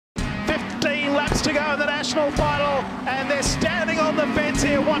minutes to go in the national final, and they're standing on the fence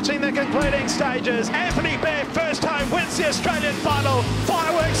here watching the concluding stages. Anthony Bear, first home, wins the Australian final.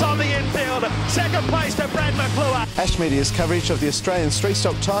 Fireworks on the infield. Second place to Brad McClure. Ash Media's coverage of the Australian Street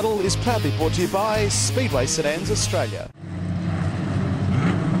Stock title is proudly brought to you by Speedway Sedans Australia.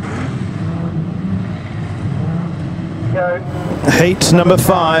 Heat number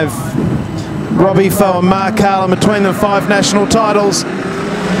 5. Robbie Foe and Mark Carlin, between them 5 national titles.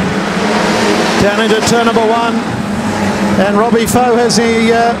 Down into turn number 1. And Robbie Foe has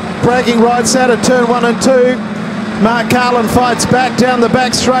the bragging rights out of turn 1 and 2. Mark Carlin fights back down the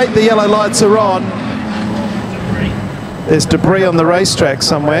back straight. The yellow lights are on. There's debris on the racetrack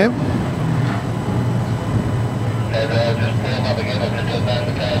somewhere.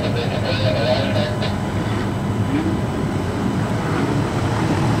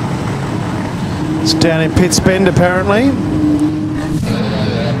 It's down in Pitts Bend apparently.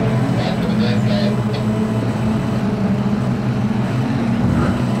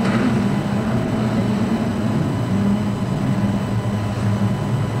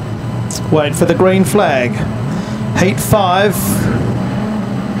 Wait for the green flag. Heat 5.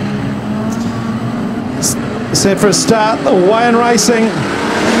 Set for a start. Away and racing.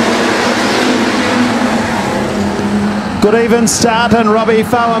 Good even start, and Robbie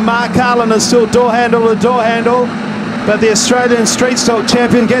Foe and Mark Carlin are still door handle to door handle. But the Australian Street Stock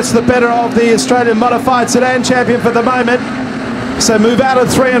champion gets the better of the Australian Modified Sedan champion for the moment. So move out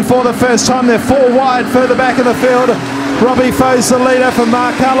of 3 and 4 the first time. They're 4 wide further back in the field. Robbie Foe's the leader for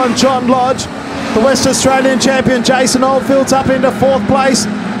Mark Carlin. John Lodge, the West Australian champion Jason Oldfield's up into 4th place.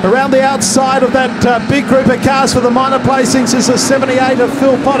 Around the outside of that big group of cars for the minor placings is the 78 of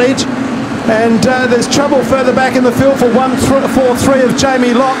Phil Pottage. And there's trouble further back in the field for 1-4-3 of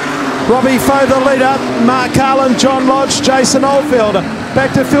Jamie Locke. Robbie Foe the leader, Mark Carlin, John Lodge, Jason Oldfield.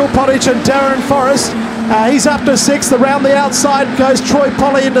 Back to Phil Pottage and Darren Forrest. He's up to 6th. Around the outside goes Troy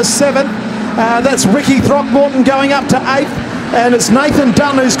Polly into 7th. That's Ricky Throckmorton going up to 8th. And it's Nathan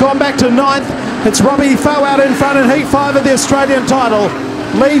Dunn who's gone back to 9th. It's Robbie Foe out in front in Heat 5 of the Australian title.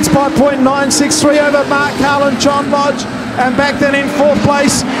 Leads by 0.963 over Mark Carlin, John Lodge. And back then in 4th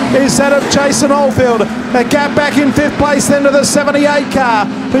place is that of Jason Oldfield. A gap back in 5th place then to the 78 car,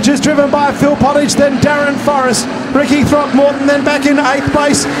 which is driven by Phil Pottage, then Darren Forrest, Ricky Throckmorton, then back in 8th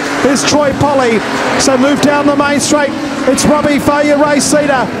place is Troy Polly. So move down the main straight. It's Robbie Foe, your race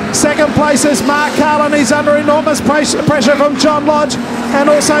leader. 2nd place is Mark Carlin. He's under enormous pressure from John Lodge and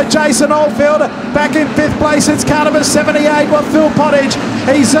also Jason Oldfield. Back in 5th place, it's car number 78 with Phil Pottage.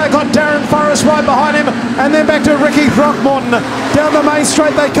 He's got Darren Forrest right behind him, and then back to Ricky Throckmorton. Down the main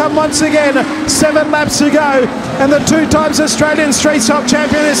straight they come once again. 7 laps to go, and the 2 times Australian Street Stock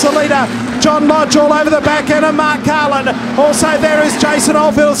champion is the leader. John Lodge all over the back end of Mark Carlin. Also there is Jason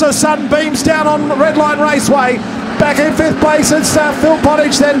Oldfield as the sun beams down on Redline Raceway. Back in 5th place it's Phil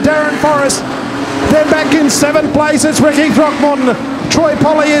Pottage, then Darren Forrest. Then back in 7th place it's Ricky Throckmorton. Troy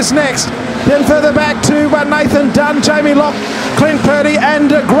Polly is next. Then further back to Nathan Dunn, Jamie Locke, Clint Purdy and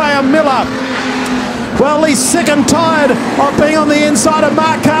Graham Miller. Well, he's sick and tired of being on the inside of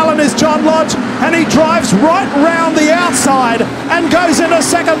Mark Carlin is John Lodge, and he drives right round the outside and goes into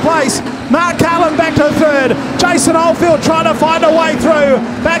 2nd place. Mark Carlin back to 3rd. Jason Oldfield trying to find a way through.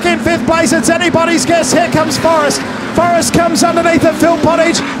 Back in 5th place, it's anybody's guess. Here comes Forrest. Forrest comes underneath of Phil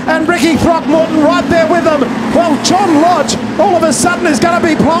Pottage and Ricky Throckmorton right there with him. Well, John Lodge all of a sudden is going to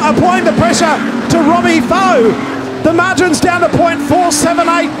be applying the pressure to Robbie Foe. The margin's down to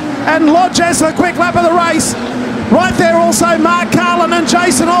 0.478 and Lodge has the quick lap of the race. Right there also Mark Carlin and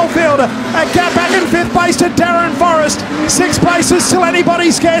Jason Oldfield. A gap back in 5th place to Darren Forrest. 6th place is still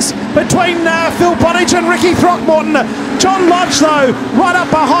anybody's guess between Phil Pottage and Ricky Throckmorton. John Lodge though, right up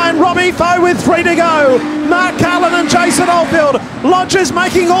behind Robbie Foe with 3 to go. Mark Carlin and Jason Oldfield. Lodge is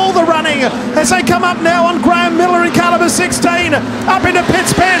making all the running as they come up now on Graham Miller in car number 16. Up into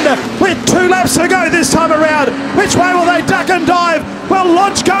Pitts Bend with 2 laps to go this time around. Which way will they duck and dive? Well,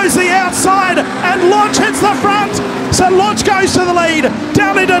 Lodge goes the outside and Lodge hits the front. So Lodge goes to the lead.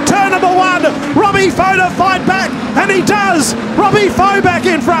 Down into turn number 1. Robbie Foe to fight back, and he does. Robbie Foe back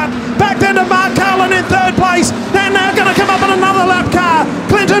in front. Back then to Mark Carlin in 3rd place. They're now going to come up in another lap car.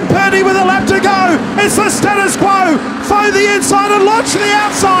 Clinton Purdy with a lap to go. It's the status quo. Foe the inside and Lodge to the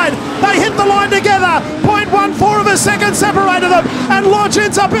outside. They hit the line together. 0.14 of a second separated them. And Lodge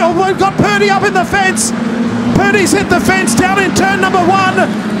ends up, we've got Purdy up in the fence. Purdy's hit the fence down in turn number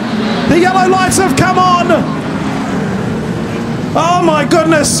 1. The yellow lights have come on. Oh my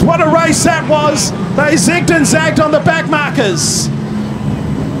goodness, what a race that was. They zigged and zagged on the back markers.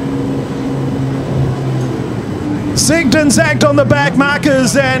 zigged and zagged on the back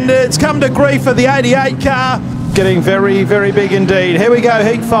markers, and it's come to grief for the 88 car. Getting very, very big indeed. Here we go,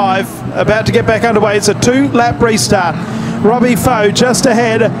 heat 5, about to get back underway. It's a 2-lap restart. Robbie Foe just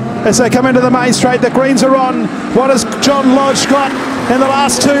ahead as they come into the main straight. The greens are on. What has John Lodge got in the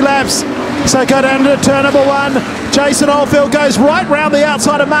last 2 laps? So go down to turn number 1. Jason Oldfield goes right round the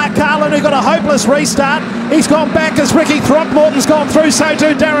outside of Mark Carlin, who got a hopeless restart. He's gone back as Ricky Throckmorton's gone through, so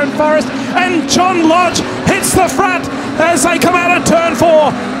too Darren Forrest. And John Lodge hits the front as they come out of turn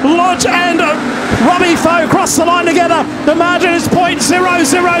 4. Lodge and Robbie Foe cross the line together. The margin is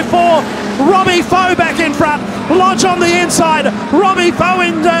 .004. Robbie Foe back in front. Lodge on the inside. Robbie Foe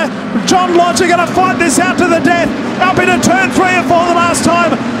and John Lodge are going to fight this out to the death. Up into turn 3 and 4 the last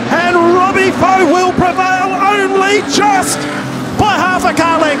time. And Robbie Foe will prevail only just by half a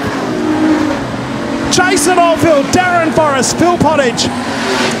car length. Jason Oldfield, Darren Forrest, Phil Pottage,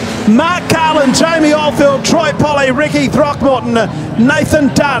 Mark Carlin, Jamie Oldfield, Troy Polly, Ricky Throckmorton, Nathan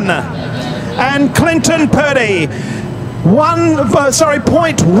Dunn, and Clinton Purdy.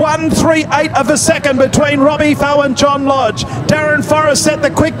 0.138 of a second between Robbie Foe and John Lodge. Darren Forrest set the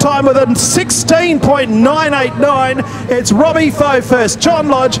quick time with a 16.989. It's Robbie Foe first, John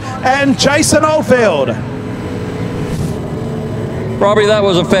Lodge and Jason Oldfield. Robbie, that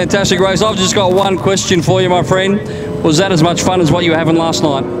was a fantastic race. I've just got one question for you, my friend. Was that as much fun as what you were having last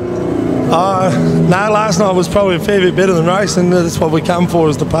night? No, last night was probably a fair bit better than racing. That's what we come for,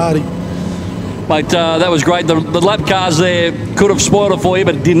 is the party. Mate, that was great. The lap cars there could have spoiled it for you,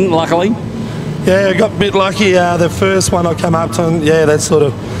 but it didn't, luckily. Yeah, I got a bit lucky. The first one I come up to, and yeah, that sort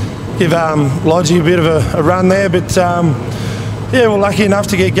of give Lodgy a bit of a run there. But yeah, we're lucky enough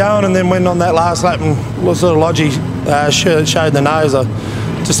to get going, and then went on that last lap and sort of Lodgy showed the nose. I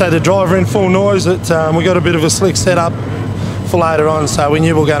just had the driver in full noise that we got a bit of a slick setup for later on, so we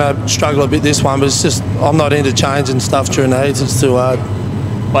knew we were going to struggle a bit this one, but it's just I'm not into changing stuff during the heats. It's too hard.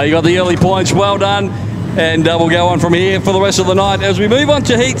 Well, you got the early points, well done, and we'll go on from here for the rest of the night as we move on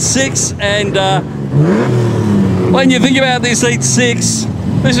to Heat 6. And when you think about this Heat 6,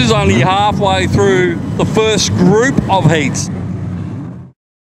 this is only halfway through the first group of heats.